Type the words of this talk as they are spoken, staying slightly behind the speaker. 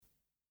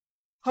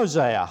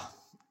Hosea.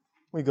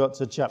 We got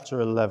to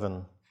chapter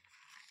 11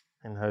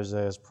 in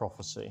Hosea's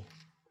prophecy.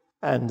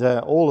 And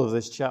all of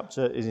this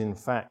chapter is in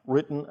fact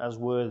written as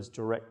words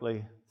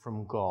directly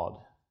from God.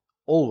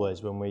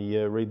 Always when we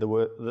read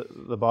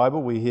the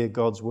Bible, we hear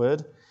God's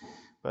word.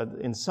 But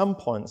in some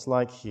points,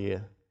 like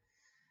here,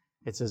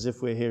 it's as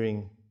if we're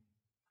hearing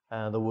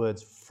the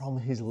words from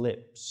his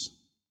lips.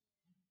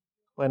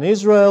 When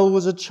Israel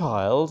was a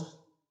child,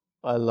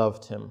 I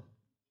loved him.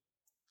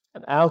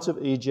 And out of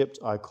Egypt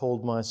I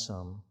called my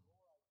son.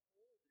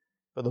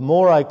 But the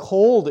more I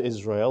called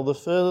Israel, the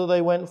further they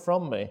went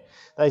from me.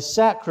 They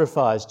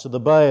sacrificed to the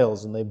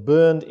Baals and they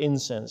burned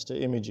incense to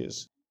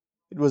images.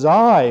 It was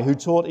I who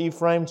taught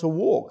Ephraim to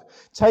walk,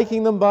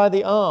 taking them by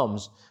the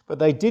arms, but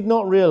they did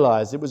not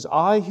realize it was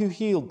I who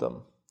healed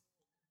them.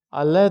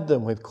 I led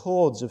them with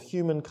cords of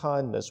human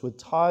kindness, with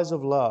ties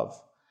of love.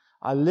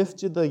 I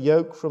lifted the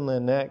yoke from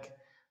their neck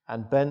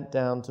and bent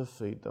down to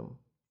feed them.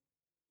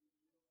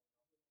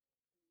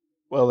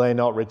 Will they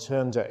not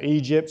return to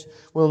Egypt?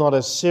 Will not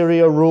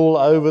Assyria rule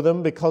over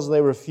them because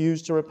they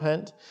refuse to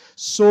repent?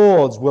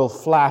 Swords will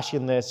flash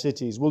in their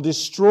cities, will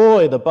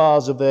destroy the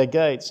bars of their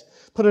gates,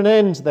 put an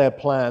end to their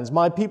plans.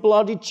 My people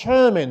are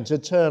determined to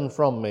turn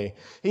from me.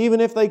 Even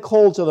if they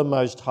call to the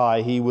Most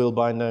High, he will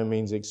by no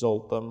means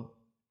exalt them.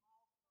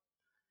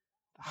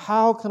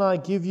 How can I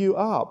give you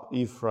up,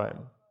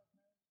 Ephraim?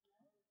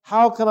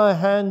 How can I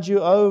hand you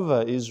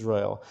over,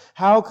 Israel?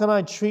 How can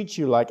I treat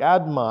you like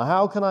Admah?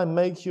 How can I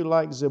make you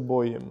like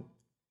Zeboim?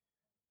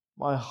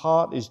 My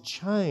heart is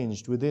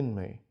changed within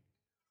me.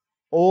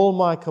 All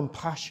my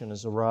compassion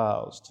is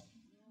aroused.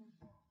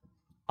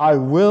 I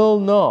will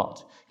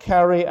not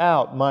carry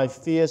out my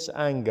fierce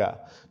anger,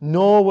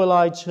 nor will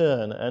I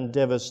turn and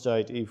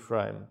devastate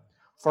Ephraim.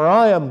 For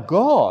I am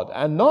God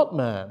and not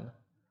man,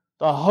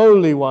 the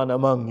Holy One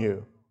among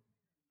you.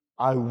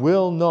 I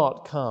will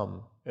not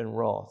come in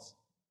wrath.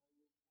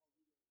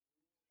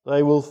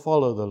 They will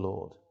follow the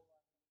Lord.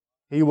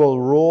 He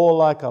will roar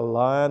like a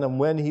lion, and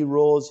when he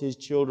roars, his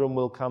children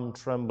will come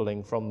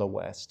trembling from the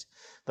west.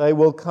 They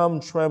will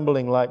come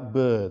trembling like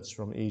birds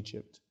from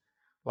Egypt,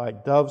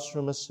 like doves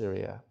from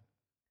Assyria.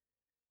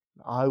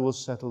 I will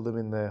settle them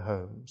in their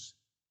homes,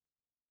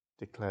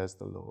 declares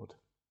the Lord.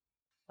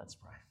 Let's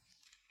pray.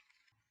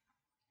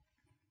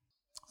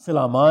 Fill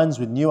our minds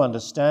with new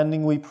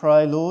understanding, we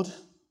pray, Lord.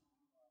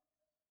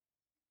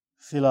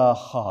 Fill our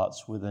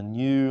hearts with a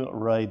new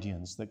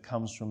radiance that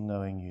comes from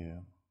knowing you.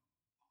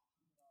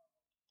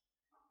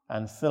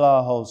 And fill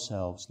our whole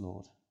selves,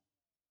 Lord,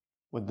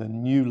 with the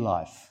new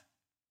life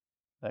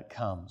that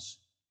comes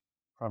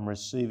from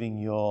receiving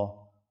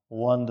your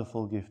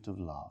wonderful gift of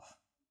love.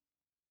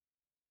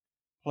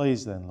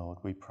 Please then, Lord,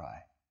 we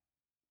pray,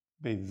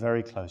 be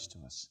very close to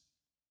us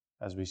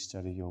as we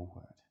study your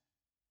word.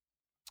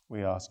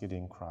 We ask it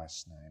in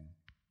Christ's name.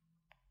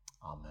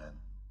 Amen.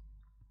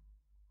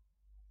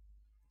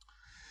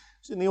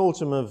 It's in the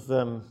autumn of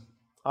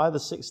either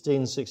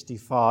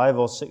 1665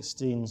 or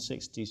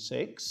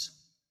 1666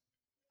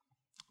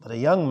 that a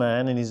young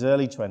man in his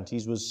early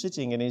 20s was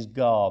sitting in his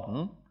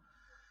garden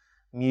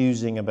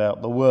musing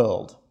about the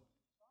world.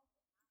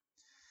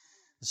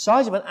 The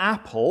sight of an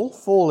apple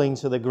falling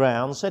to the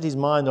ground set his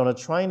mind on a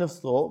train of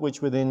thought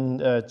which within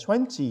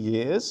 20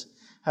 years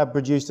had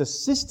produced a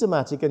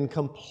systematic and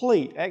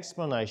complete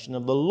explanation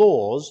of the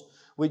laws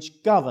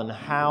which govern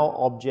how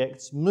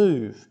objects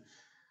move.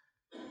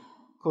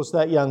 Of course,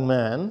 that young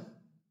man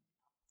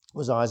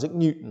was Isaac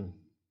Newton.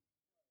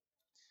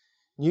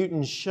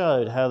 Newton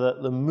showed how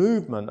the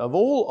movement of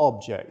all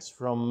objects,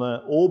 from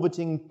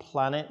orbiting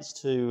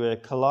planets to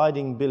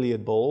colliding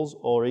billiard balls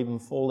or even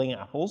falling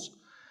apples,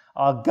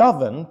 are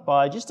governed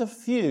by just a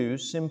few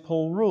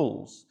simple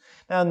rules.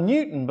 Now,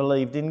 Newton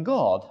believed in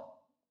God.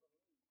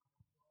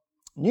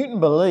 Newton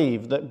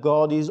believed that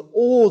God is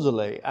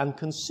orderly and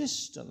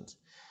consistent,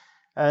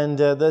 and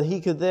that he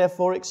could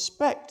therefore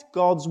expect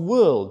God's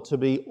world to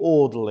be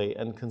orderly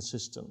and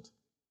consistent.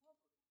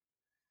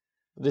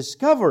 The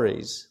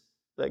discoveries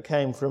that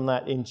came from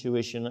that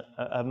intuition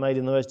have made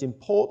him the most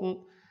important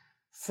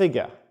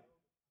figure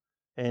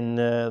in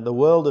the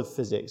world of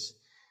physics,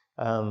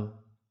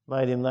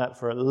 made him that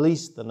for at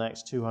least the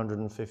next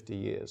 250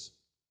 years.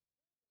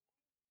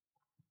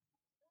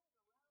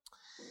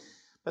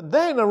 But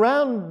then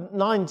around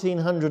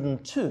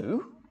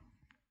 1902,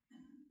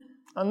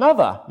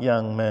 another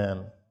young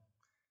man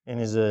in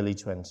his early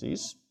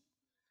 20s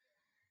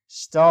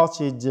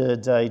started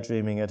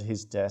daydreaming at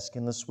his desk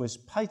in the Swiss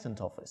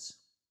Patent Office.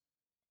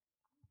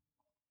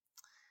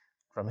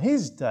 From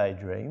his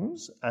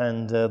daydreams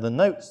and the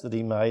notes that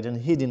he made and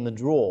hid in the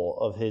drawer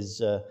of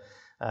his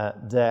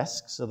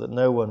desk so that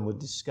no one would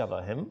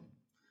discover him,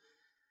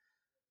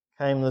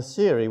 came the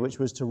theory which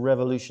was to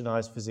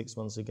revolutionize physics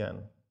once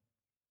again.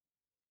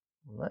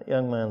 And that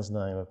young man's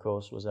name, of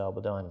course, was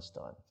Albert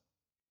Einstein.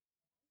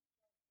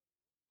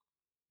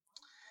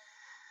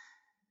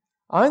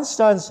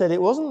 Einstein said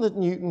it wasn't that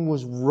Newton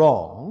was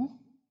wrong,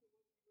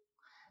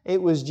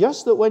 it was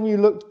just that when you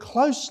looked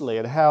closely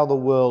at how the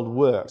world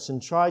works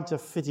and tried to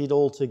fit it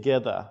all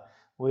together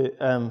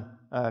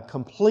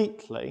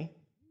completely,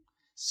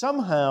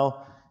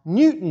 Somehow,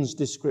 Newton's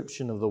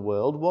description of the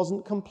world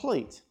wasn't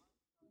complete.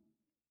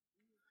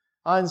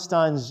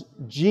 Einstein's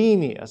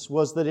genius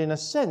was that, in a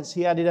sense,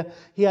 he added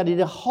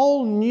a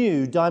whole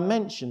new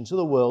dimension to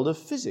the world of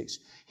physics.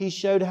 He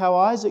showed how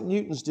Isaac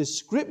Newton's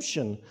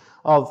description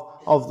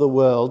of the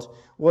world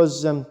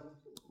was in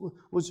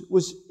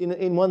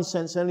one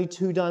sense only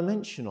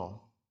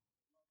two-dimensional.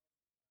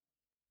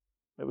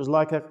 It was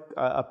like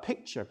a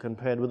picture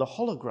compared with a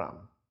hologram.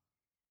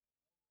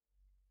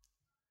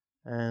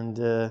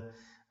 And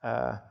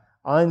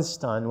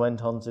Einstein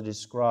went on to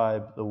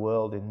describe the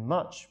world in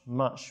much,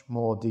 much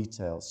more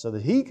detail so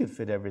that he could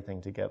fit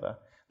everything together,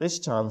 this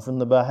time from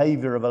the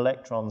behavior of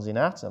electrons in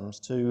atoms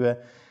to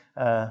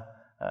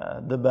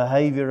the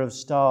behavior of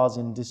stars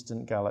in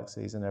distant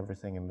galaxies and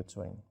everything in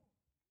between.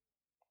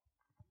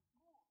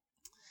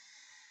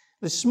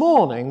 This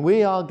morning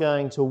we are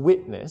going to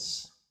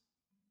witness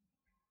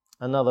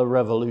another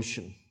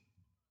revolution.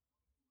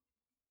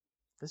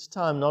 This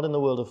time not in the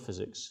world of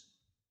physics,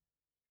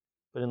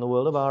 but in the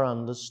world of our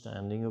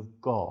understanding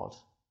of God.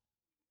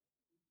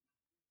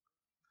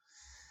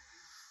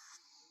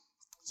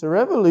 It's a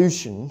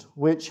revolution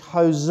which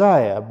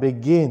Hosea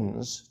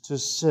begins to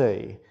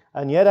see,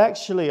 and yet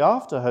actually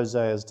after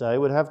Hosea's day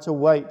would have to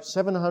wait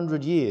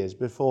 700 years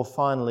before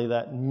finally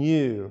that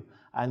new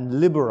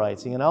and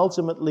liberating and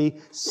ultimately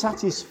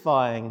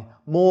satisfying,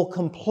 more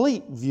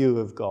complete view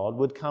of God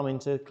would come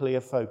into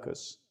clear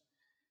focus.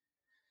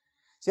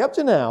 See, up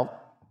to now,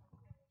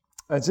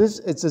 it's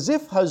as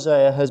if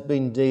Hosea has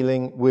been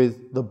dealing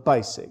with the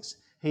basics.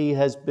 He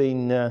has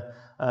been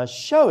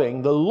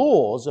showing the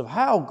laws of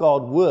how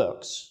God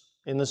works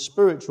in the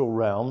spiritual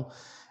realm,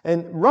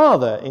 and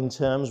rather in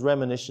terms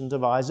reminiscent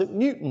of Isaac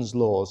Newton's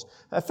laws.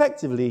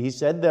 Effectively, he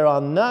said, there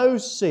are no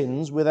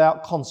sins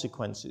without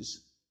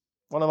consequences.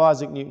 One of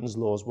Isaac Newton's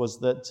laws was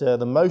that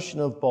the motion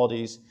of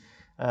bodies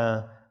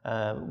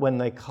when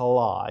they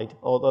collide,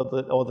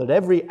 or that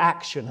every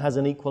action has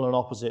an equal and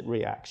opposite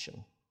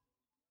reaction.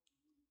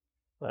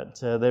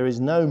 That there is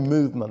no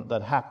movement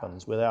that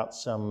happens without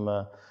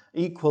some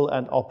equal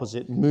and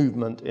opposite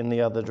movement in the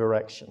other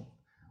direction.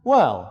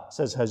 Well,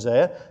 says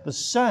Hosea, the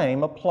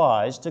same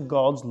applies to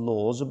God's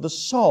laws of the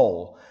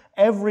soul.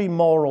 Every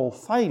moral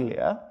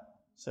failure,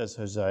 says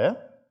Hosea,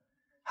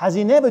 has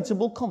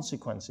inevitable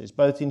consequences,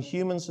 both in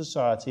human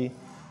society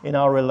and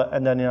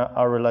in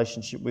our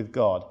relationship with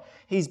God.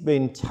 He's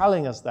been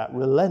telling us that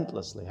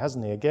relentlessly,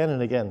 hasn't he, again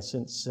and again,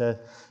 since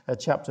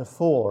chapter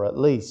 4 at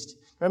least.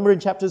 Remember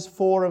in chapters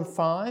 4 and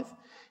 5,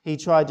 he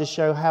tried to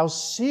show how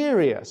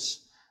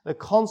serious the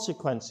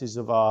consequences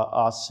of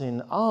our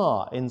sin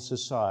are in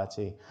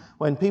society.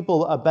 When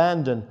people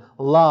abandon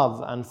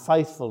love and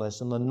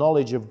faithfulness and the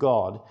knowledge of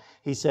God,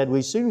 he said,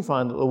 we soon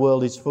find that the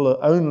world is full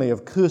only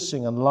of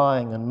cursing and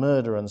lying and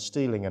murder and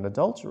stealing and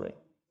adultery.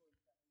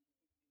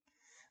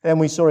 Then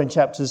we saw in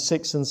chapters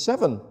 6 and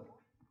 7,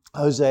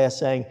 Hosea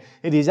saying,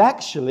 it is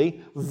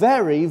actually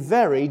very,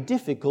 very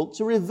difficult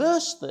to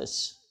reverse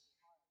this.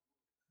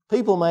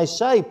 People may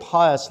say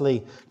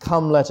piously,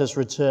 come, let us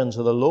return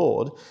to the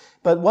Lord.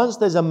 But once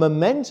there's a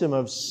momentum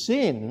of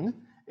sin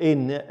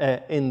in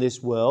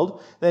this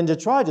world, then to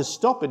try to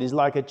stop it is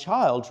like a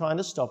child trying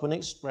to stop an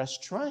express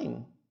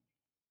train.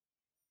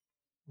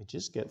 We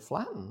just get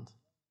flattened.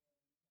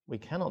 We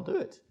cannot do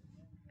it.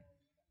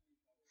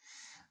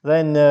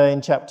 Then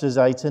in chapters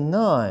 8 and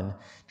 9, do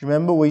you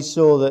remember we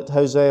saw that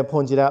Hosea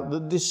pointed out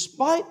that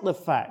despite the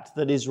fact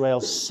that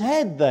Israel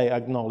said they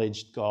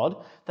acknowledged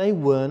God, they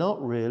were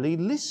not really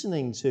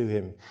listening to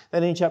him.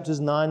 Then in chapters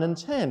 9 and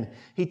 10,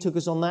 he took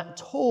us on that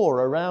tour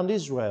around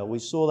Israel. We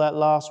saw that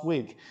last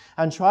week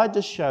and tried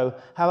to show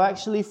how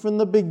actually from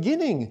the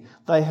beginning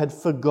they had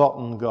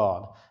forgotten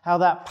God, how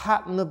that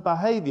pattern of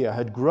behavior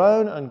had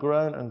grown and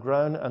grown and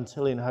grown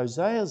until in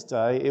Hosea's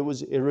day it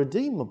was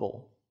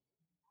irredeemable.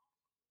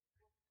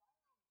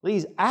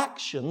 These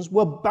actions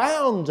were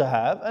bound to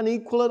have an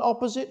equal and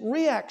opposite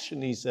reaction,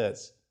 he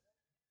says.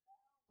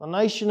 The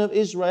nation of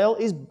Israel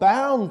is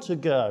bound to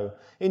go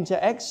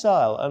into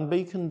exile and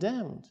be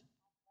condemned.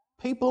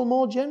 People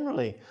more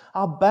generally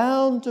are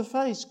bound to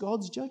face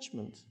God's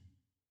judgment,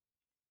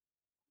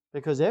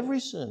 because every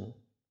sin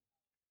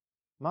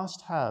must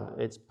have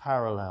its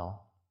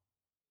parallel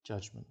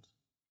judgment.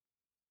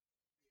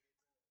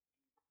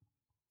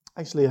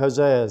 Actually,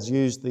 Hosea has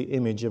used the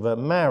image of a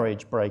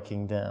marriage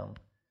breaking down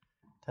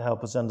to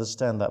help us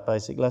understand that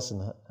basic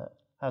lesson,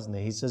 hasn't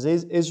he? He says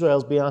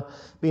Israel's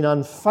been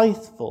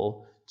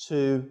unfaithful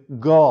to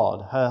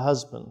God, her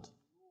husband.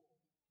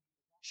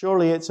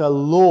 Surely it's a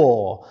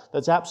law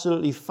that's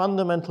absolutely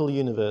fundamental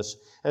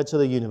to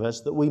the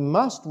universe that we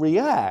must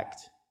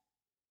react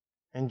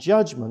in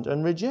judgment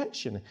and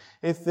rejection.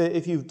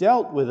 If you've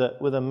dealt with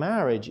a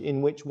marriage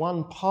in which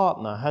one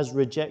partner has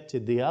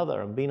rejected the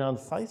other and been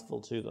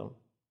unfaithful to them,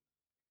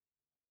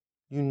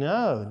 you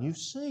know and you've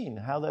seen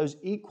how those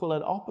equal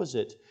and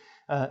opposite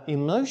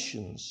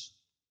emotions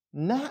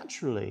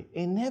naturally,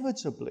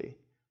 inevitably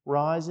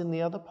rise in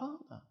the other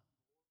partner.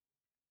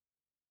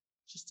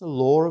 It's just a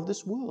law of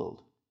this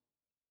world.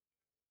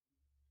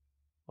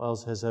 Well,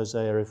 says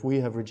Hosea, if we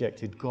have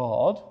rejected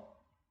God,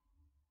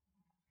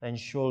 then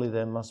surely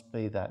there must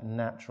be that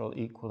natural,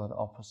 equal and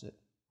opposite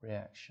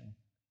reaction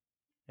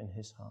in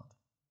his heart.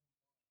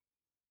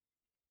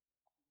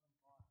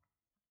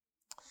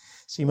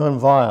 Simone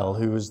Weil,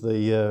 who was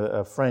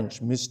the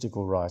French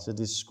mystical writer,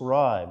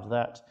 described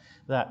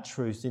that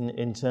truth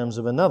in terms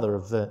of another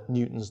of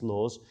Newton's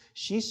laws.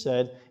 She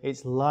said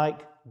it's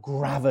like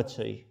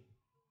gravity.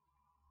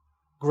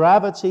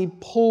 Gravity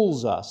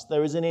pulls us.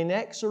 There is an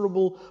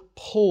inexorable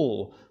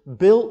pull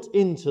built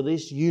into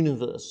this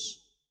universe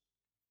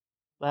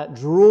that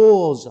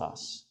draws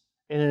us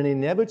in an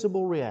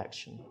inevitable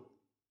reaction.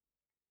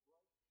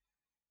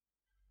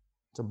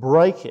 To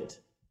break it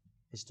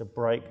is to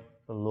break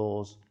the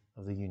laws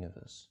of the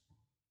universe.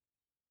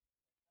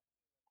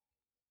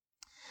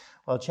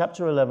 Well,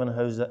 chapter 11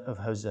 of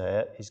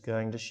Hosea is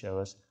going to show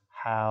us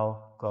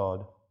how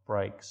God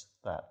breaks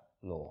that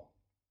law.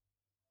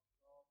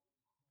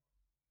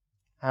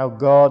 How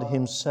God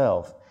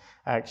himself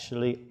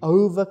actually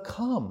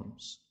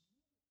overcomes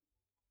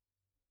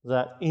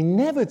that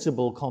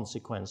inevitable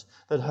consequence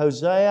that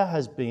Hosea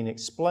has been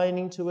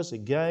explaining to us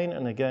again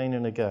and again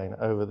and again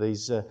over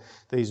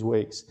these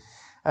weeks.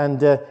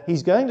 And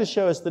he's going to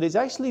show us that it's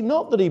actually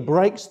not that he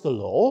breaks the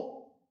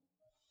law,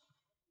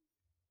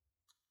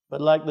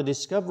 but like the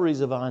discoveries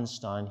of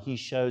Einstein, he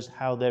shows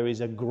how there is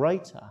a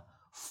greater,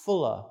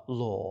 fuller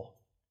law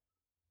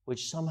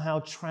which somehow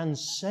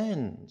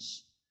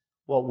transcends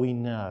what we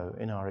know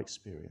in our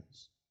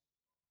experience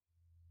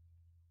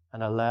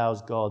and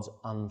allows God's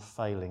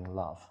unfailing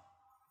love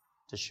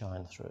to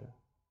shine through.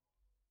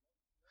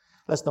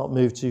 Let's not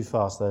move too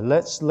fast though.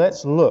 Let's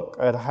look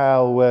at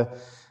how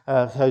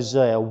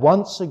Hosea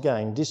once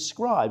again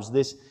describes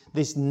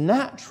this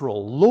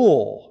natural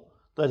law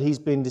that he's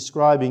been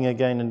describing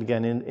again and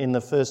again in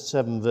the first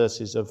 7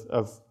 verses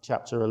of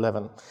chapter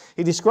 11.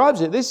 He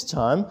describes it this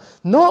time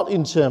not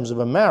in terms of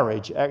a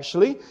marriage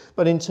actually,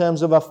 but in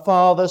terms of a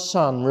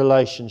father-son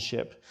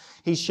relationship.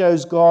 He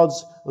shows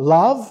God's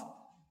love,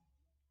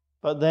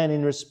 but then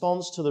in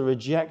response to the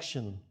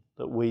rejection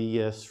that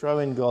we throw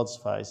in God's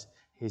face,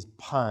 his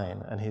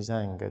pain and his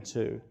anger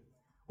too.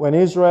 When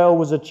Israel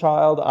was a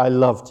child, I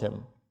loved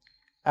him.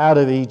 Out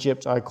of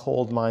Egypt I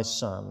called my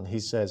son, he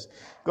says.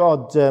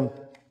 God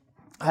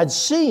had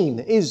seen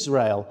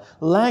Israel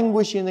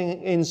languishing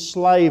in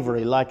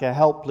slavery like a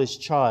helpless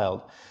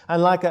child,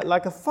 and like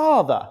a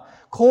father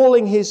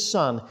calling his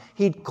son.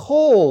 He'd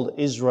called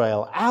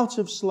Israel out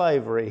of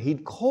slavery.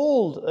 He'd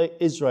called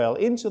Israel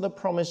into the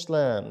promised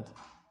land.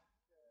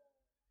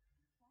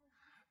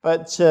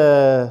 But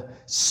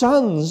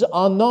sons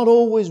are not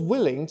always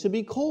willing to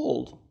be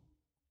called.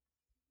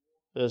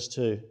 Verse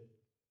 2,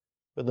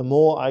 but the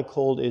more I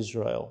called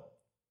Israel,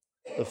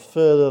 the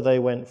further they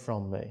went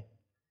from me.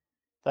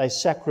 They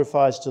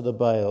sacrificed to the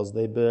Baals.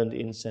 They burned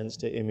incense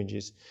to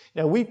images.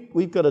 Now,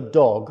 we've got a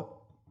dog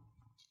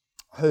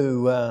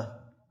who,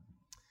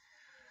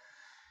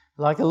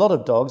 like a lot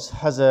of dogs,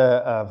 has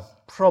a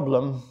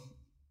problem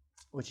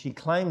which he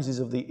claims is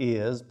of the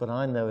ears, but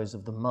I know is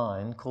of the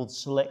mind, called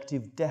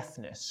selective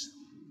deafness.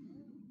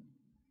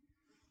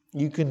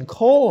 You can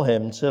call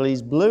him till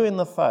he's blue in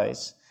the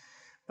face,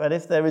 but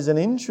if there is an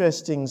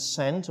interesting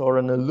scent or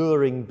an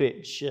alluring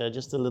bitch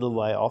just a little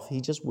way off,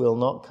 he just will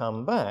not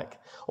come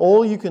back.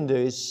 All you can do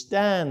is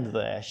stand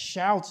there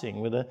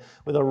shouting with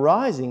a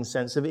rising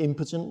sense of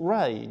impotent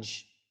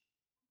rage.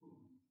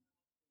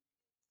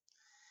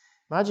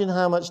 Imagine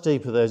how much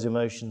deeper those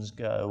emotions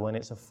go when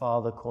it's a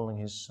father calling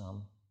his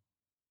son.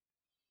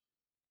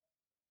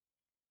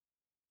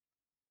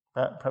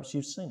 Perhaps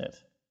you've seen it.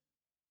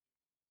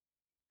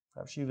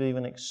 Perhaps you've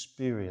even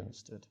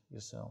experienced it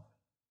yourself.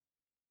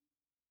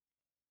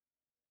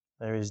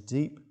 There is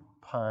deep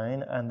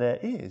pain and there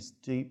is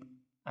deep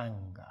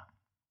anger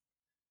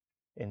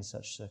in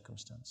such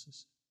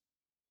circumstances.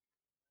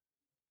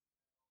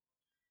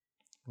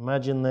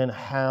 Imagine then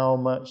how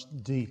much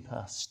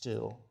deeper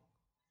still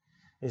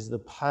is the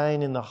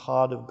pain in the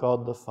heart of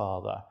God the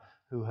Father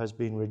who has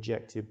been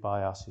rejected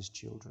by us, his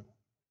children.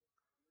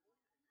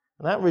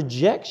 And that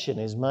rejection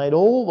is made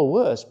all the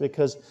worse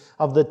because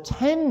of the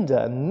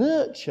tender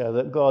nurture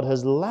that God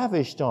has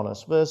lavished on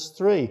us. Verse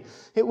 3,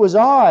 it was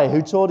I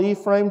who taught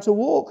Ephraim to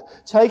walk,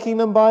 taking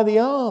them by the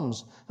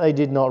arms. They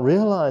did not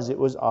realize it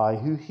was I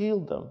who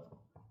healed them.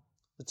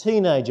 The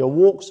teenager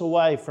walks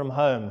away from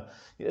home,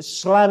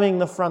 slamming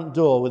the front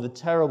door with a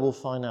terrible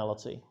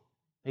finality.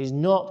 He's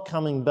not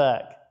coming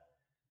back.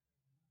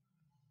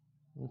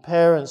 And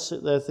parents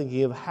sit there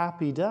thinking of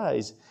happy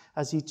days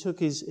as he took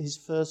his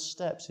first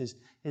steps,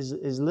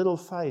 his little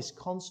face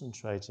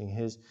concentrating,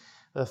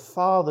 the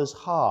father's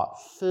heart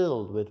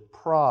filled with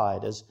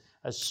pride as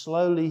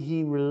slowly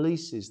he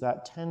releases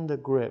that tender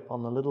grip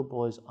on the little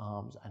boy's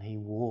arms and he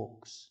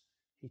walks.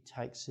 He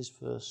takes his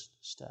first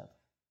step.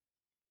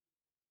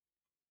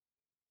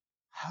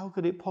 How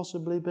could it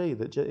possibly be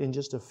that in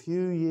just a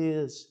few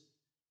years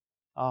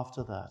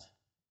after that,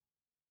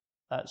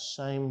 that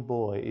same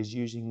boy is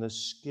using the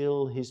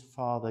skill his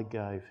father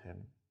gave him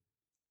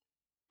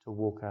to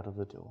walk out of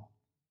the door?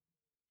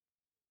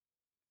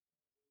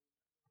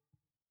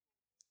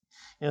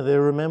 They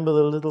remember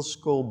the little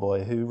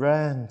schoolboy who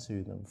ran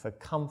to them for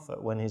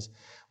comfort when his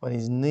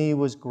knee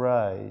was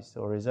grazed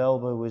or his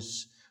elbow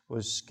was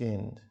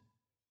skinned.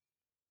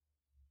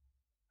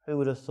 Who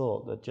would have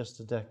thought that just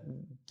a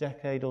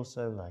decade or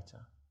so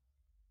later,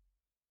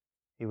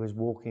 he was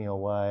walking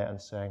away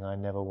and saying, "I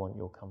never want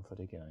your comfort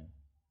again."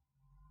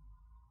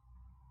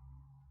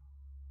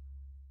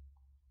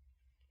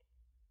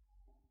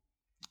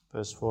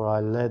 Verse 4, I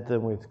led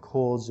them with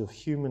cords of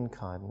human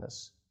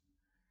kindness,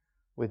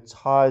 with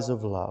ties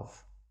of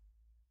love.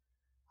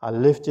 I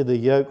lifted the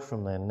yoke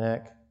from their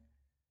neck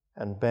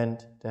and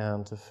bent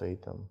down to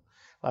feed them.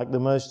 Like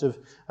the most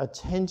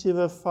attentive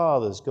of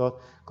fathers,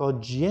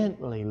 God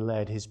gently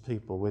led his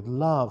people with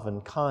love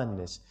and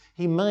kindness.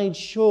 He made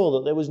sure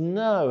that there was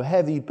no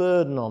heavy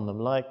burden on them,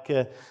 like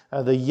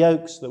the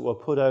yokes that were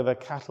put over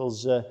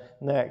cattle's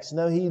necks.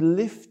 No, he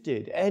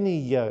lifted any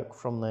yoke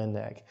from their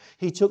neck.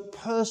 He took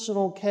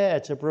personal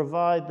care to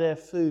provide their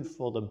food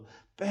for them,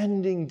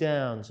 bending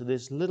down to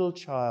this little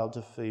child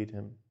to feed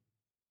him.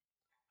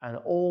 And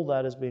all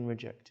that has been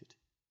rejected.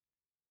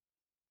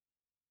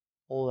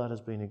 All that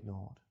has been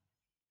ignored.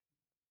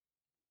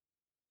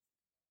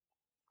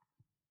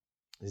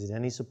 Is it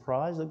any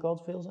surprise that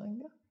God feels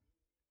anger?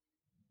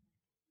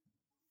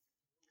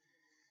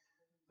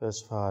 Verse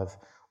 5,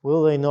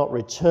 will they not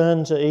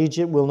return to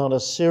Egypt? Will not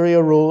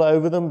Assyria rule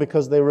over them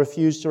because they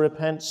refuse to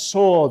repent?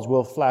 Swords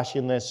will flash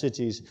in their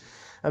cities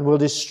and will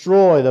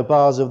destroy the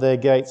bars of their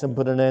gates and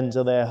put an end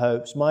to their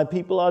hopes. My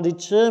people are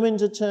determined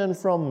to turn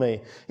from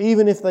me.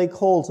 Even if they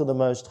call to the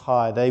Most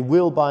High, he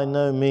will by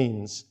no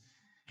means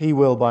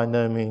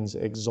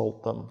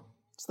exalt them.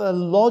 It's the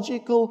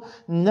logical,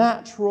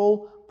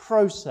 natural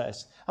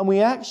process. And we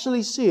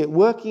actually see it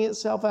working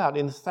itself out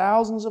in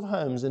thousands of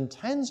homes and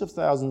tens of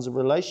thousands of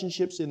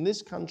relationships in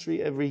this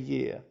country every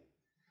year.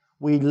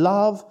 We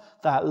love,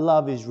 that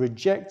love is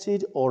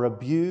rejected or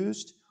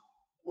abused.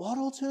 What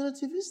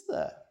alternative is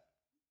there?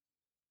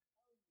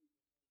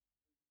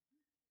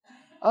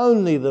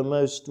 Only the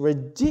most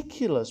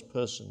ridiculous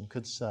person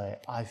could say,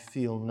 I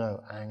feel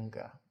no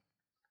anger.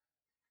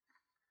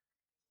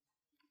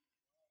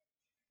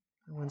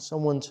 And when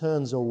someone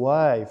turns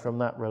away from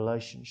that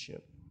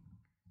relationship,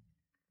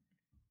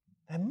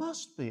 there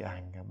must be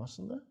anger,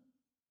 mustn't there?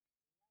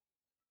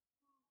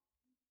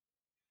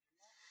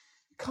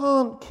 You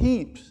can't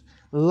keep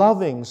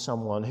loving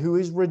someone who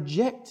is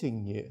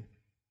rejecting you.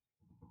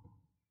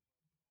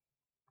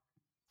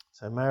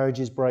 So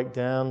marriages break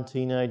down,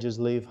 teenagers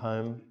leave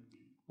home,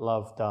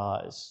 love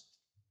dies.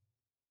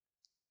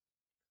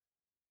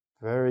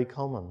 Very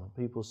common,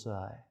 people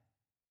say,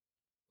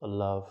 the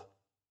love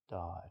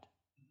died.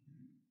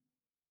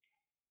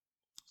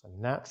 It's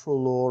a natural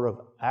law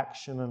of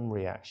action and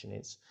reaction.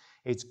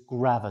 It's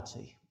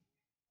gravity.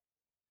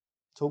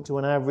 Talk to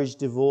an average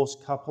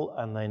divorced couple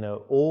and they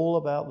know all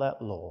about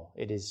that law.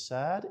 It is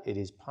sad, it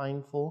is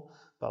painful,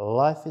 but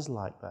life is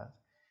like that.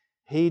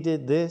 He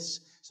did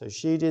this, so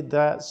she did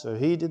that, so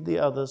he did the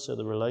other, so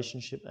the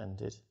relationship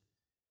ended.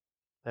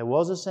 There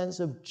was a sense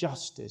of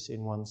justice,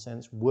 in one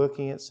sense,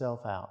 working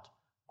itself out.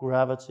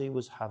 Gravity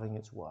was having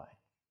its way.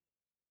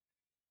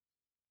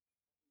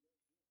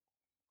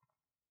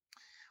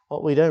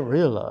 What we don't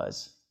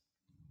realize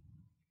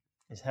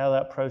is how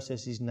that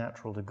process is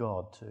natural to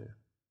God too.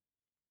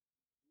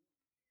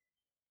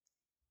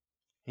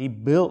 He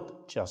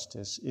built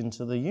justice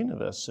into the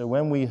universe. So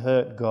when we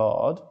hurt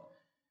God,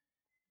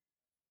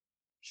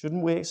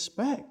 shouldn't we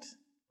expect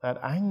that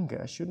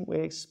anger? Shouldn't we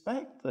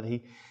expect that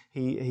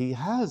he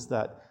has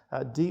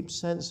that deep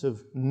sense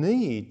of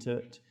need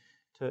to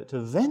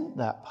vent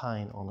that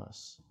pain on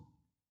us?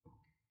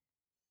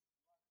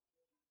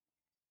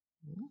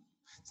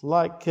 It's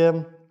like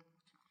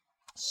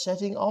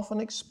setting off an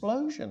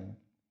explosion,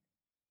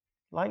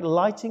 like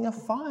lighting a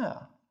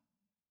fire,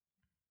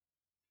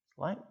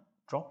 like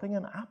dropping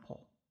an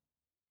apple.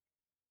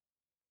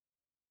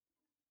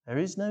 There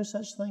is no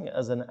such thing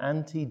as an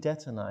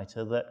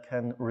anti-detonator that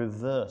can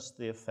reverse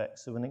the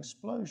effects of an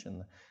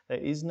explosion. There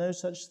is no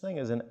such thing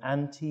as an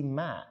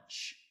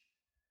anti-match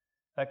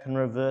that can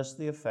reverse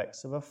the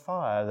effects of a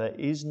fire. There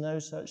is no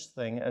such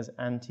thing as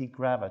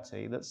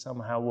anti-gravity that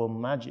somehow will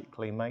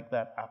magically make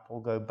that apple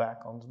go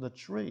back onto the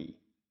tree.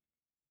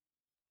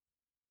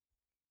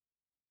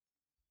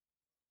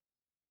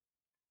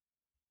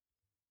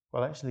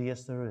 Well, actually,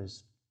 yes, there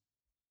is.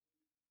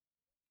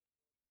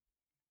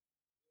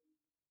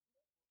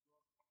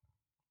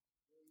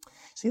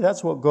 See,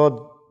 that's what God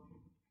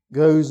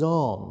goes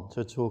on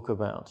to talk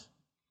about.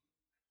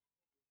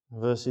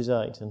 Verses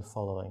 8 and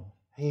following.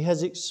 He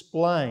has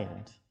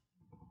explained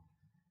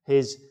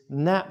his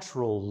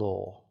natural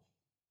law,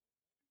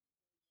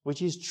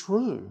 which is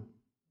true.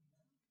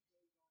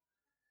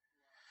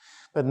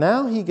 But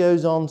now he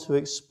goes on to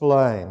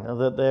explain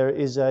that there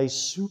is a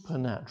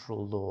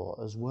supernatural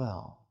law as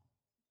well,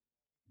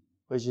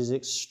 which is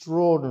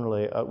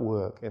extraordinarily at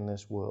work in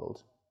this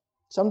world.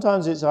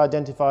 Sometimes it's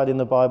identified in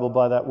the Bible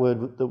by that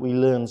word that we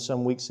learned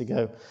some weeks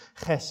ago,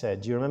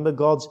 chesed. Do you remember?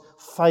 God's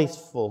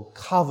faithful,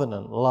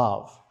 covenant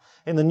love.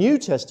 In the New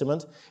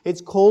Testament,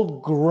 it's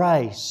called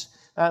grace.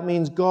 That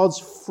means God's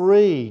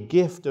free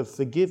gift of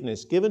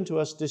forgiveness given to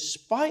us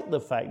despite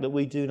the fact that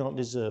we do not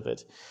deserve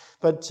it.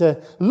 But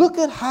look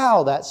at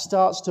how that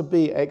starts to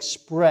be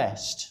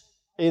expressed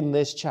in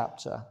this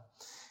chapter.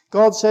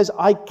 God says,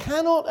 I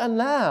cannot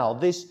allow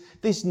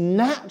this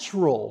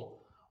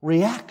natural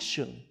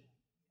reaction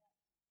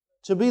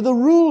to be the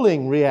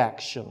ruling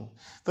reaction.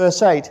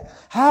 Verse 8,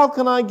 how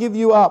can I give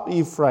you up,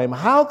 Ephraim?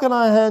 How can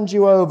I hand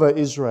you over,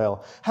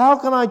 Israel? How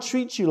can I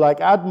treat you like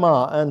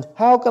Admah? And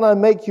how can I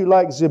make you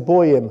like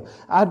Zeboim?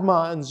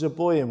 Admah and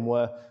Zeboim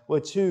were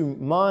two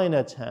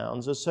minor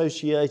towns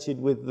associated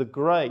with the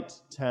great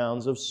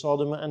towns of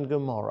Sodom and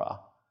Gomorrah,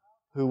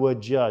 who were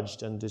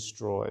judged and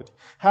destroyed.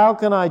 How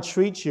can I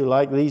treat you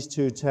like these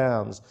two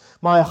towns?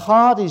 My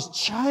heart is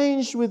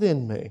changed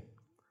within me.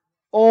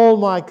 All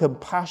my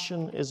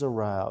compassion is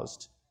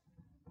aroused.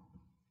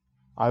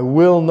 I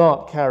will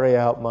not carry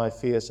out my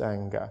fierce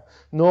anger,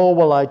 nor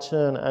will I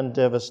turn and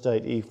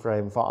devastate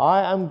Ephraim, for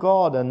I am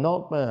God and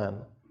not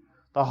man,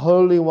 the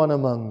Holy One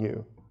among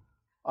you.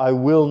 I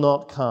will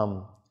not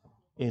come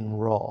in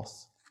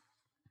wrath.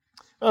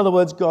 In other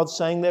words, God's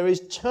saying there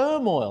is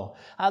turmoil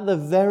at the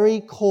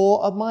very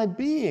core of my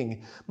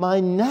being. My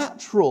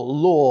natural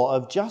law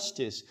of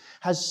justice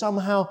has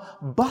somehow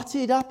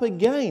butted up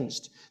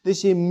against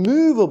this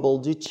immovable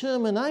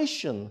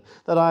determination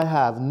that I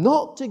have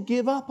not to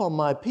give up on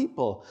my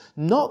people,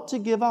 not to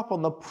give up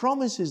on the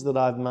promises that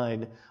I've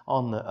made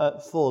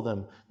for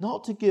them,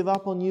 not to give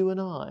up on you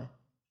and I.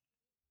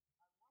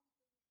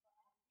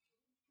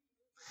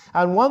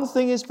 And one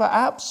thing is for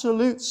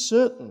absolute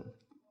certain,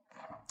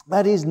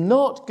 that is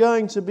not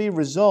going to be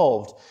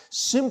resolved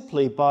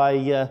simply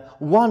by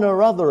one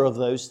or other of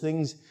those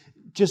things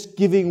just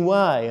giving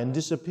way and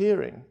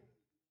disappearing.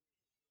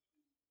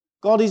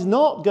 God is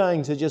not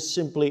going to just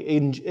simply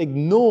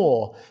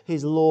ignore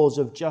His laws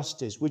of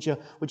justice, which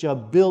are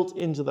built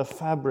into the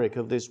fabric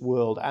of this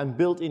world and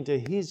built into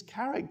His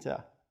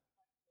character.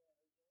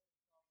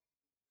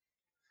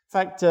 In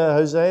fact,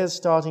 Hosea is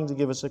starting to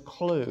give us a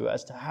clue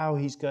as to how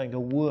he's going to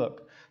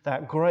work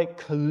that great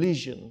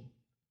collision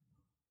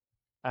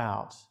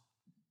out.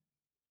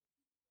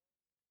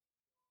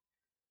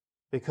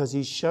 Because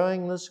he's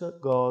showing us that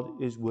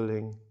God is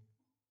willing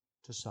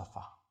to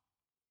suffer.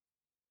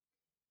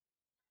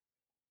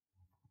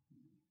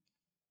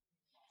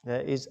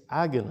 There is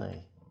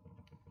agony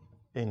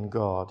in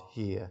God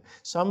here.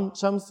 Some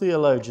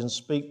theologians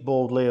speak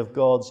boldly of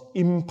God's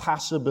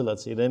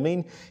impassibility. They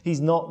mean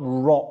he's not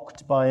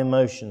rocked by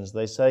emotions.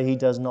 They say he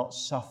does not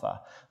suffer.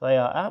 They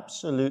are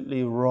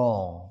absolutely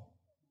wrong.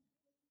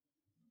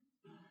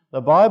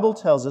 The Bible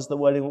tells us that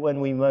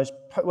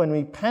when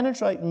we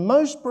penetrate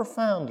most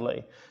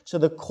profoundly to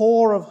the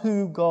core of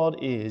who God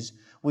is,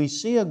 we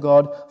see a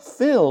God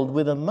filled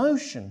with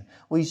emotion.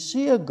 We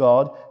see a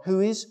God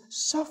who is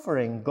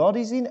suffering. God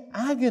is in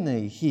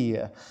agony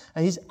here.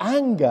 And His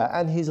anger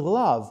and His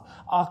love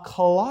are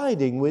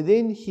colliding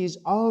within His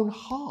own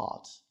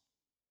heart.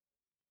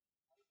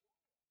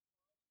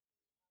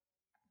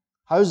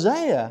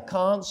 Hosea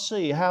can't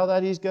see how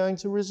that is going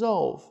to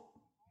resolve.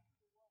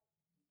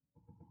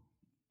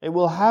 It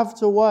will have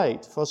to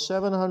wait for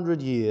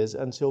 700 years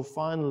until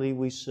finally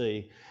we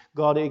see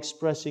God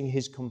expressing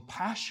His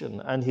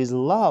compassion and His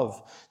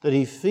love that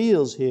He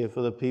feels here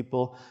for the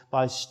people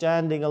by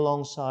standing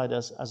alongside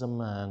us as a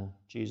man,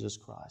 Jesus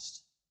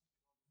Christ.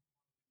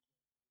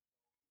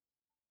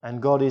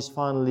 And God is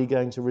finally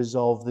going to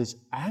resolve this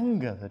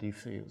anger that He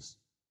feels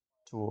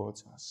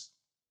towards us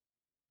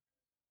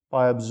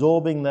by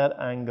absorbing that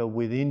anger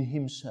within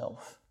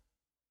Himself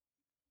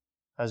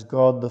as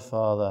God the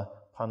Father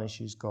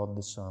punishes God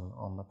the Son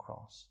on the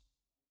cross.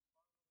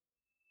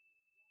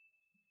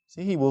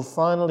 See, He will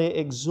finally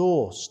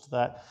exhaust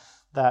that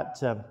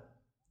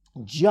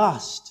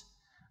just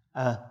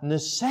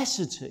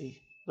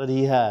necessity that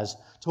He has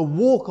to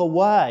walk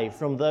away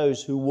from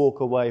those who walk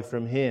away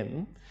from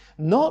Him,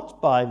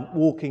 not by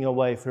walking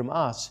away from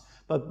us,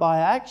 but by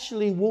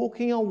actually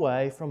walking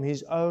away from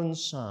His own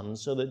Son,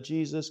 so that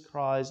Jesus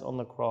cries on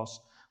the cross,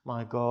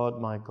 my God,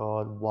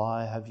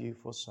 why have you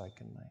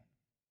forsaken me?"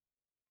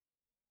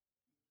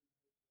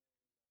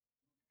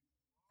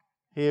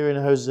 Here in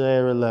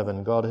Hosea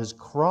 11, God has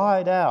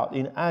cried out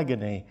in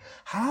agony,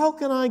 "How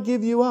can I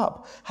give you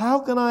up?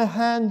 How can I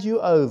hand you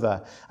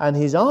over?" And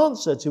His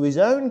answer to His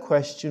own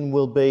question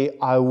will be,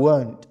 "I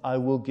won't. I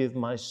will give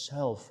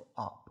myself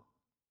up.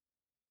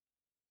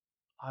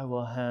 I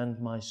will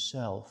hand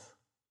myself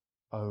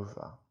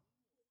over.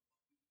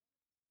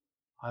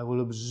 I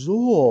will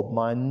absorb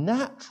my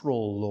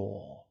natural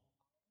law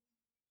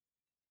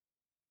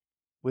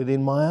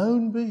within my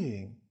own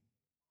being,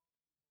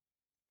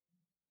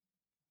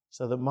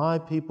 so that my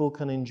people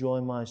can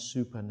enjoy my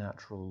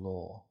supernatural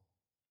law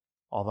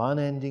of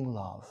unending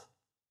love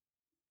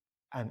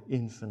and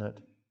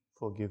infinite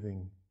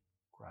forgiving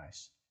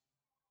grace."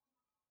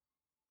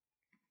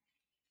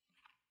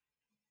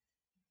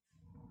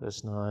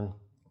 Verse 9,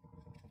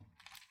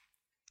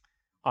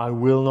 "I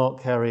will not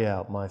carry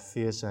out my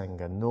fierce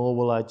anger, nor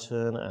will I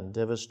turn and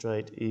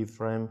devastate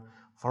Ephraim,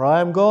 for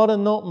I am God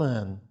and not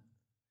man.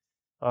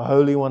 a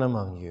holy one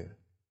among you.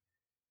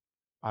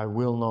 I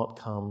will not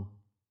come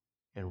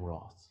in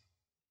wrath.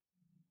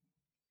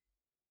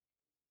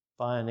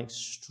 By an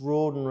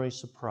extraordinary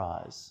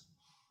surprise,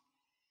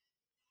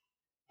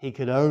 he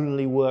could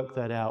only work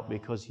that out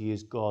because he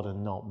is God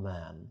and not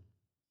man.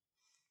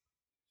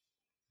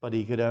 But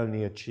he could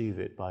only achieve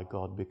it by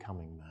God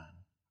becoming man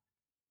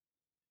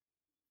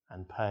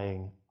and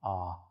paying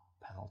our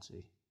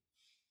penalty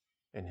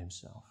in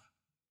himself.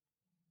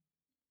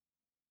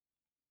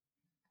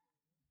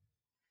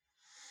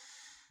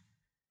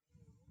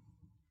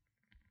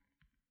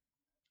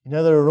 You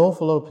know, there are an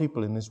awful lot of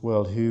people in this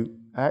world who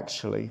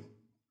actually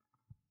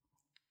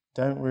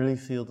don't really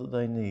feel that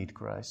they need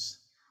grace.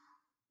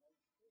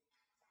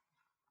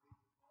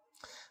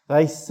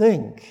 They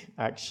think,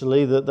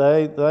 actually, that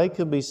they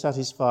could be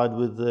satisfied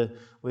with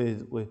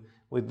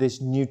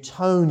this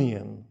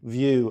Newtonian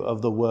view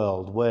of the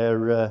world,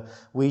 where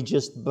we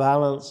just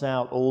balance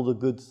out all the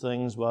good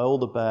things by all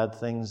the bad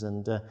things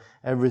and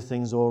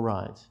everything's all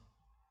right.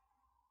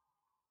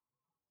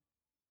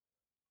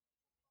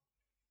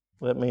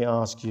 Let me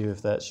ask you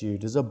if that's you.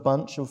 Does a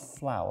bunch of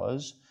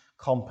flowers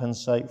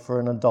compensate for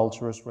an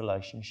adulterous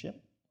relationship?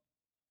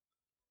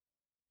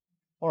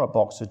 Or a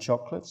box of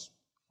chocolates?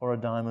 Or a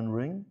diamond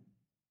ring?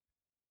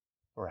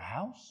 Or a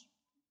house?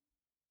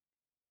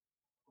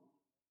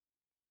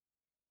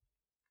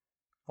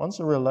 Once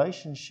a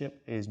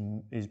relationship is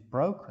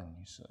broken,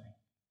 you see,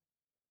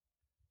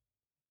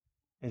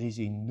 it is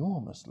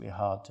enormously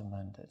hard to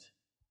mend it.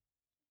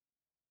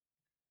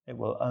 It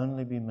will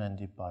only be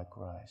mended by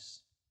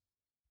grace,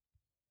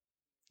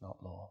 not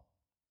law.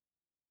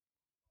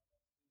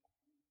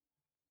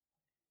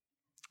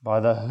 By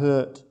the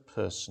hurt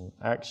person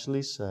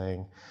actually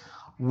saying,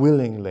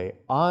 willingly,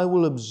 I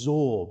will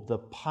absorb the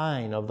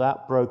pain of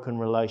that broken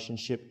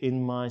relationship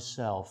in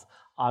myself.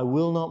 I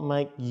will not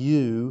make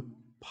you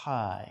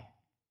pay.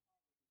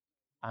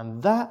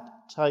 And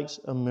that takes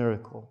a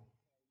miracle.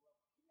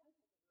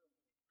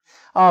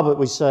 But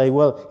we say,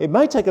 well, it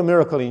may take a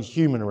miracle in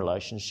human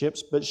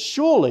relationships, but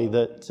surely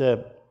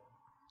that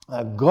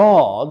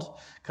God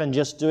can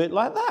just do it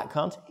like that,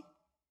 can't he?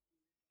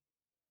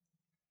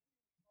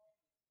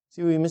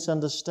 See, we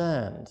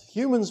misunderstand.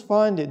 Humans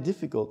find it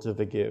difficult to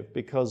forgive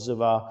because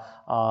of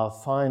our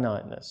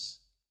finiteness.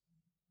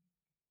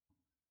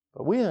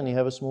 But we only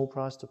have a small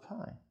price to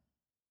pay,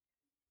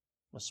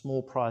 a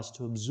small price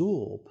to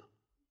absorb.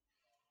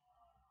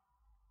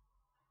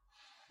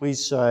 We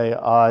say,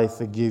 I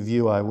forgive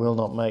you, I will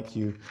not make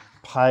you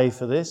pay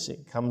for this.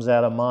 It comes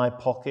out of my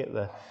pocket.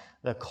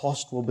 The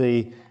cost will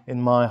be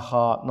in my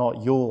heart,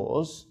 not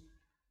yours.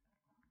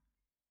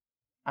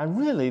 And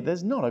really,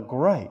 there's not a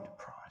great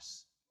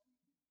price.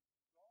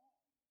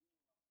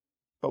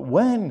 But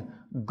when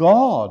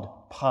God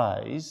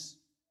pays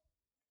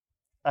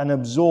and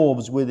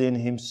absorbs within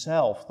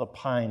himself the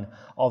pain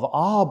of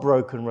our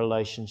broken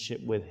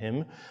relationship with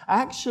him,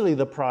 actually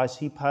the price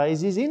he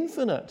pays is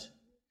infinite.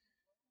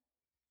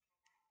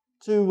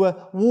 To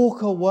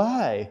walk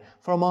away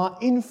from our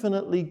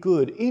infinitely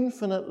good,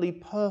 infinitely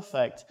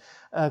perfect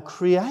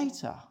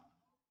Creator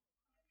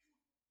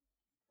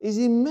is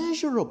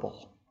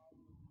immeasurable.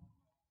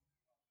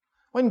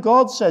 When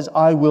God says,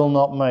 I will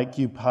not make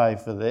you pay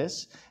for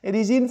this, it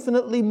is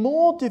infinitely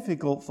more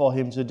difficult for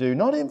him to do,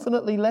 not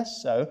infinitely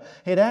less so.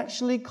 It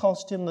actually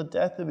cost him the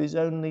death of his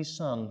only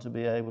son to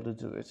be able to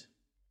do it.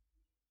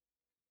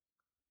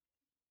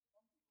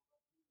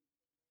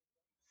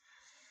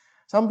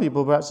 Some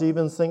people perhaps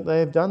even think they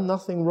have done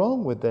nothing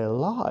wrong with their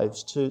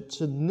lives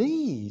to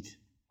need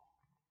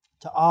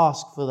to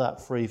ask for that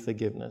free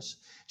forgiveness.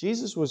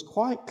 Jesus was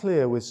quite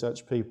clear with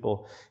such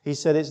people. He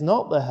said, it's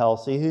not the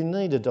healthy who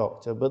need a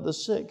doctor, but the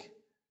sick.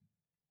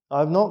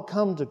 I've not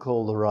come to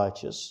call the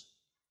righteous,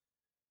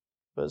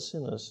 but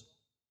sinners.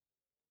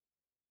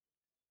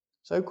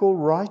 So-called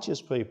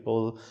righteous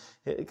people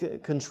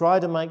can try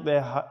to make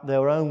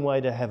their own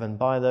way to heaven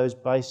by those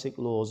basic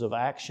laws of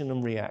action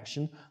and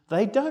reaction.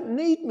 They don't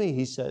need me,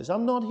 he says.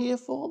 I'm not here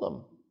for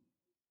them.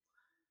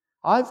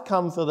 I've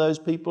come for those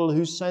people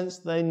who sense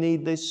they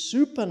need this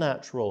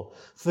supernatural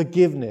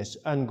forgiveness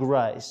and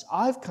grace.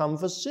 I've come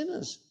for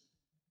sinners.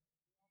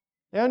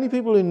 The only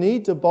people who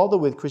need to bother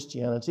with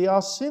Christianity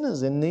are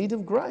sinners in need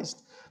of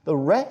grace. The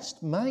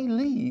rest may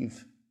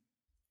leave.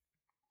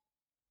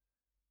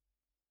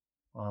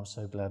 Well, I'm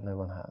so glad no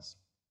one has.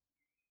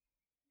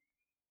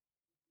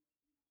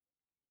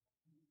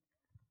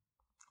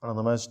 One of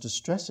the most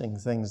distressing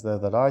things, though,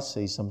 that I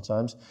see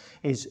sometimes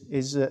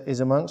is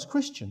amongst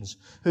Christians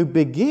who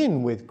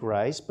begin with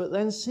grace but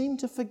then seem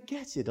to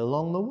forget it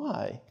along the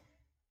way.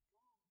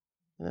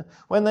 You know,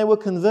 when they were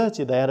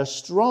converted, they had a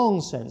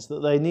strong sense that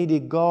they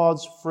needed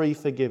God's free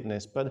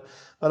forgiveness. But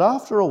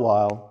after a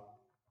while,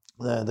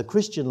 the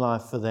Christian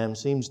life for them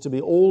seems to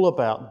be all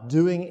about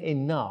doing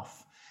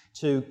enough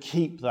to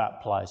keep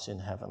that place in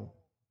heaven.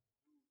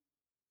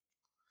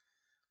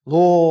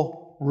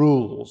 Law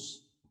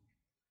rules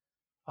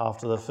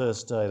after the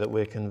first day that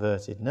we're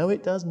converted. No,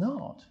 it does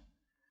not.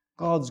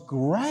 God's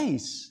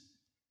grace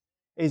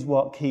is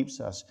what keeps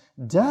us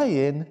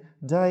day in,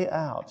 day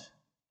out.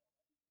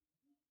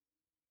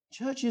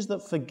 Churches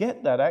that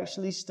forget that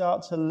actually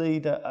start to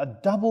lead a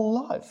double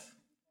life.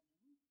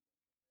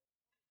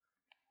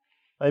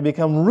 They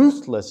become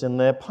ruthless in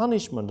their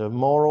punishment of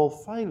moral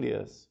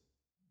failures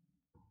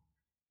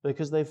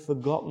because they've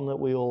forgotten that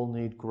we all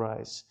need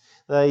grace.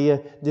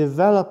 They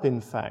develop, in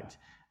fact,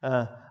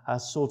 a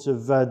sort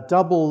of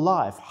double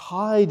life,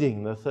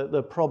 hiding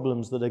the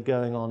problems that are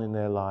going on in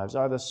their lives,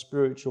 either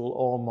spiritual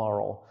or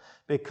moral,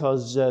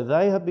 because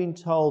they have been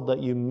told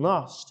that you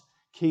must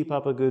keep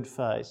up a good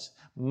face,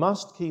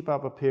 must keep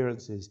up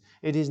appearances.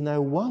 It is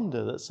no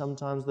wonder that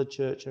sometimes the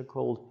church are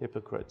called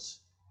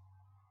hypocrites.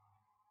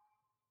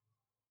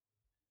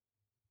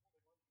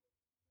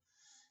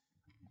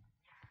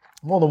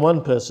 More than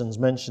one person's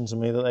mentioned to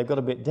me that they've got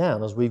a bit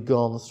down as we've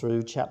gone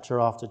through chapter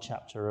after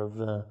chapter of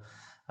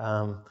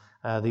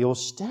the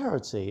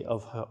austerity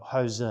of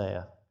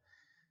Hosea,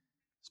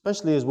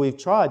 especially as we've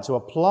tried to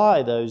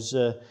apply those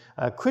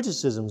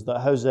criticisms that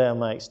Hosea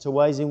makes to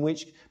ways in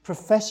which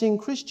professing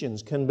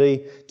Christians can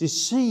be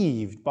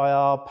deceived by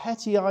our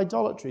petty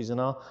idolatries and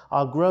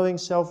our growing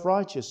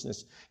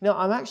self-righteousness. Now,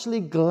 I'm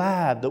actually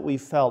glad that we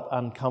felt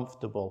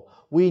uncomfortable.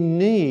 We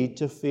need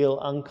to feel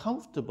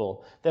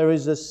uncomfortable. There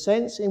is a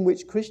sense in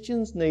which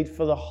Christians need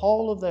for the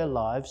whole of their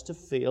lives to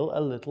feel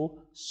a little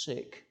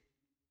sick.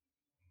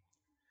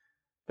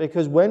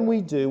 Because when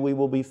we do, we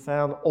will be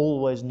found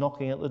always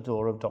knocking at the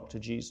door of Dr.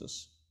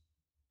 Jesus.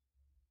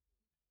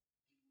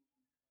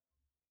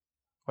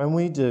 When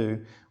we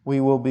do, we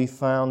will be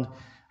found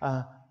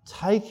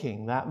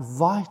taking that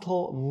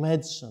vital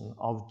medicine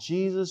of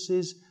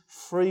Jesus'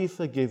 free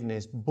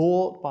forgiveness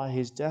bought by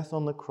his death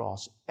on the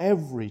cross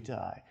every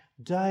day,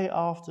 day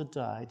after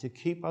day, to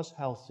keep us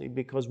healthy,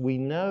 because we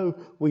know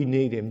we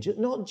need him,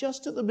 not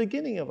just at the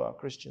beginning of our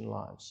Christian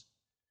lives,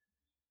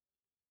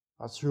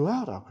 but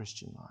throughout our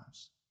Christian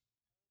lives.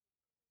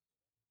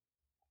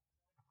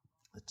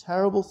 The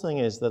terrible thing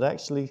is that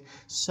actually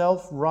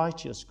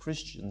self-righteous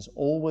Christians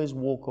always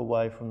walk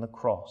away from the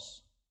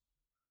cross.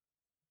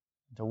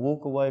 To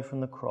walk away from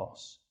the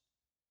cross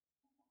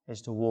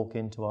is to walk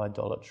into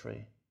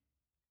idolatry.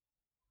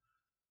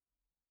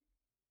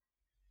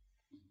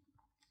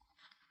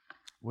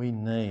 We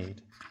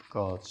need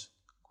God's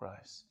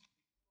grace.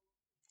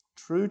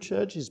 True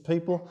church is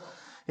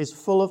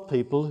full of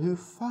people who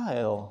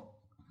fail.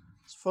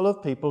 It's full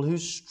of people who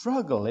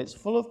struggle. It's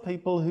full of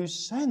people who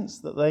sense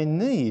that they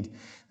need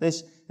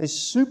this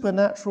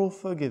supernatural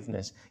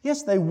forgiveness.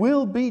 Yes, they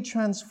will be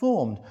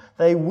transformed.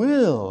 They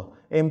will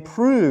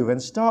improve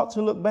and start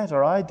to look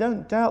better. I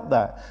don't doubt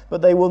that.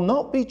 But they will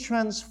not be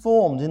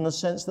transformed in the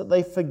sense that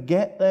they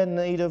forget their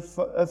need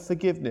of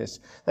forgiveness.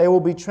 They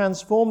will be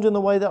transformed in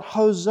the way that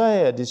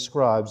Hosea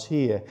describes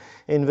here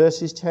in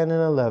verses 10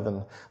 and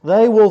 11.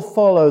 They will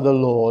follow the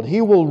Lord.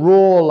 He will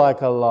roar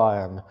like a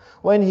lion.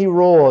 When he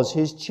roars,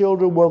 his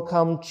children will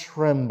come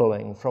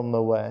trembling from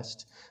the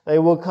west. They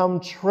will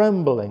come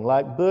trembling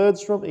like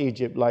birds from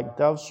Egypt, like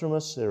doves from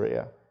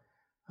Assyria,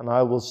 and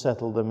I will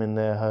settle them in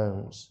their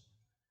homes.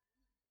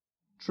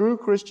 True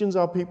Christians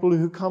are people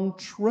who come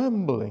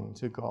trembling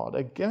to God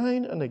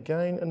again and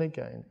again and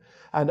again,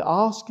 and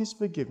ask his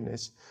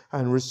forgiveness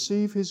and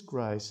receive his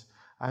grace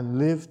and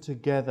live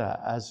together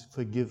as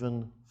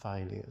forgiven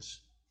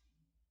failures.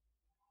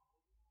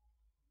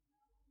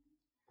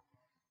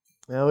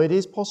 Now, it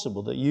is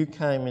possible that you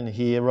came in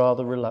here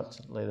rather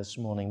reluctantly this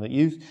morning, that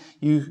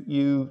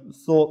you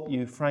thought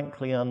you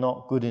frankly are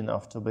not good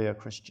enough to be a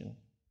Christian.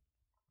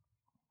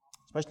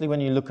 Especially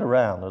when you look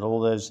around at all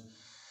those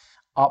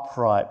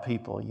upright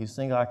people, you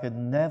think, I could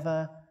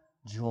never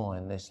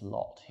join this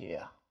lot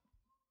here.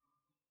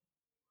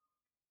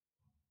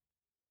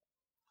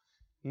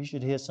 You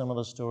should hear some of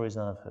the stories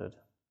I've heard.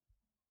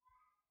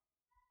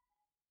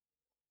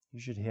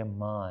 You should hear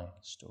my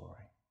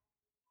story.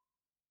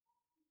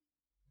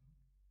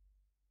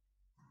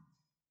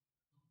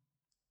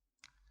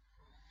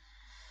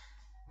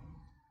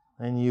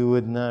 And you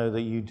would know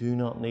that you do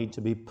not need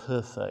to be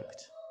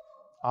perfect.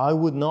 I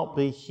would not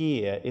be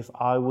here if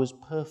I was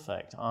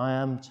perfect. I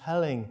am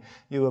telling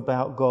you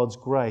about God's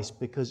grace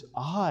because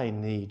I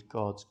need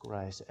God's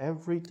grace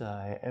every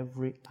day,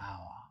 every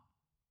hour.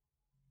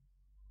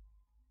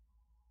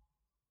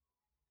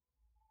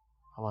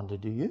 I wonder,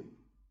 do you?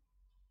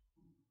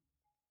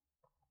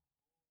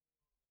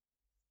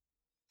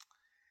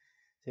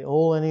 See,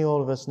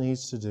 all of us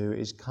needs to do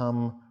is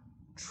come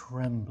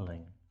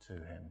trembling to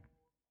him.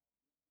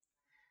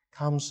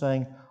 Come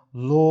saying,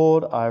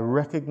 Lord, I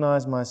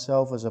recognize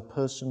myself as a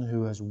person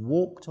who has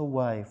walked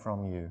away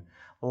from you,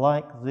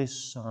 like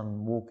this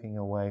son walking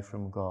away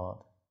from God.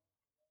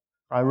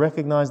 I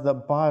recognize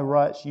that by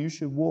rights you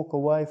should walk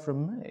away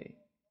from me.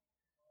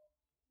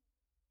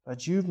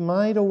 But you've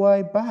made a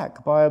way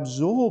back by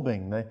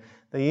absorbing the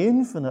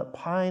infinite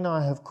pain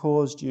I have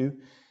caused you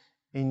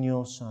in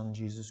your Son,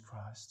 Jesus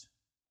Christ.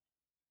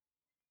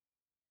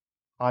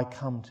 I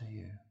come to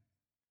you.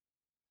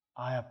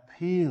 I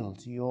appeal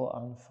to your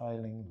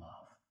unfailing love.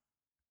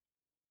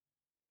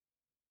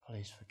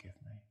 Please forgive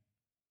me.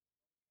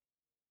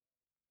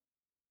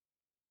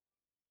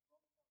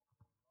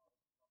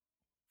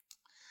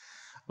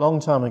 long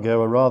time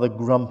ago, a rather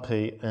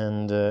grumpy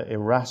and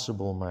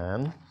irascible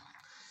man,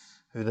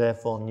 who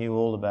therefore knew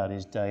all about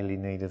his daily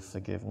need of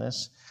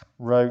forgiveness,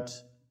 wrote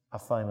a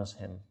famous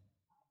hymn.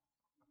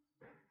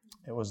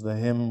 It was the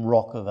hymn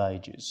Rock of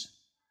Ages.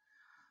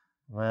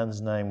 The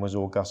man's name was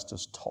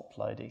Augustus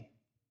Toplady.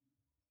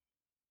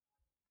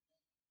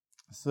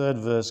 The third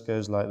verse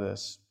goes like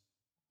this.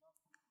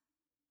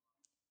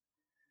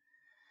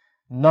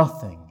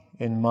 Nothing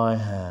in my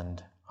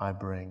hand I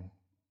bring.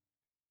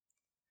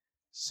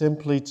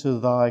 Simply to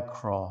thy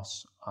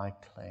cross I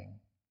cling.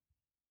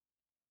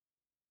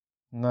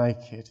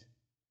 Naked,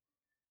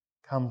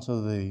 come to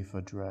thee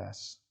for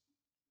dress.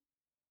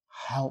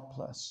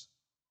 Helpless,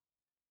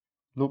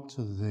 look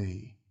to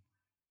thee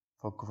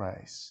for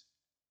grace.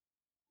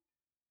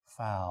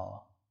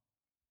 Foul,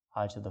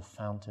 I to the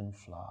fountain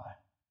fly.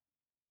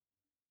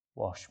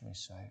 Wash me,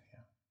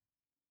 Saviour,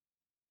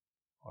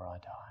 or I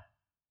die.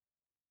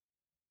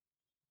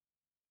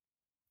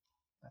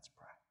 Let's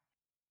pray.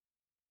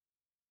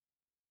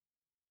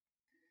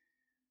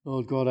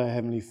 Lord God, our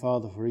Heavenly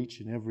Father, for each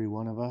and every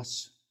one of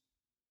us,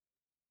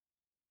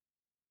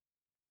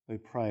 we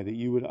pray that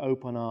you would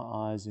open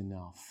our eyes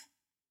enough,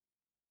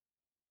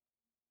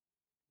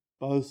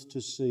 both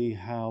to see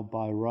how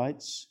by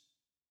rights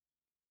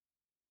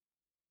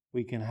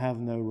we can have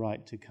no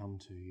right to come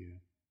to you,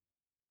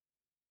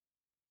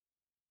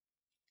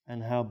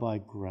 and how by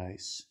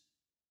grace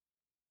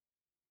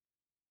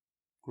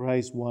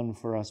won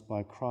for us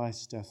by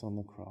Christ's death on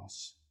the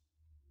cross,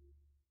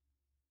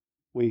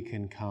 we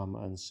can come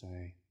and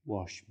say,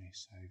 wash me,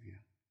 Saviour,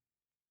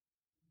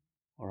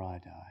 or I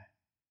die.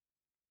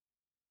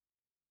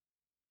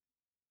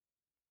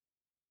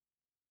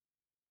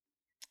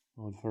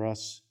 Lord, for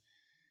us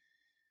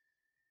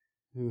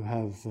who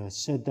have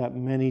said that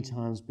many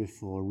times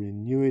before,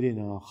 renew it in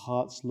our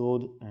hearts,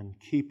 Lord, and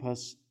keep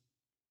us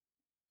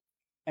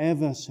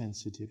ever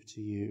sensitive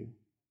to you,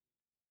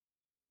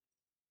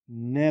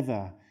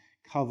 never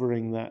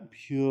covering that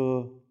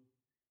pure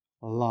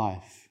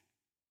life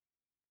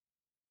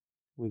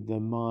with the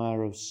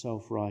mire of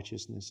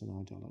self-righteousness and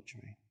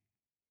idolatry.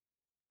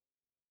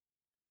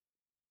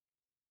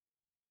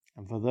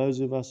 And for those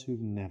of us who've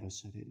never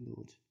said it,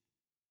 Lord,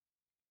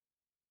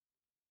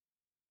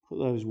 put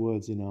those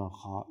words in our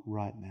heart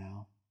right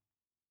now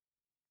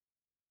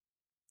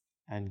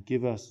and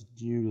give us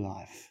new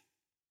life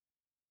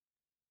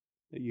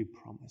that you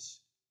promise.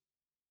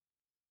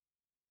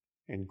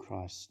 In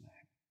Christ's name.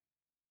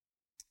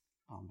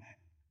 Amen.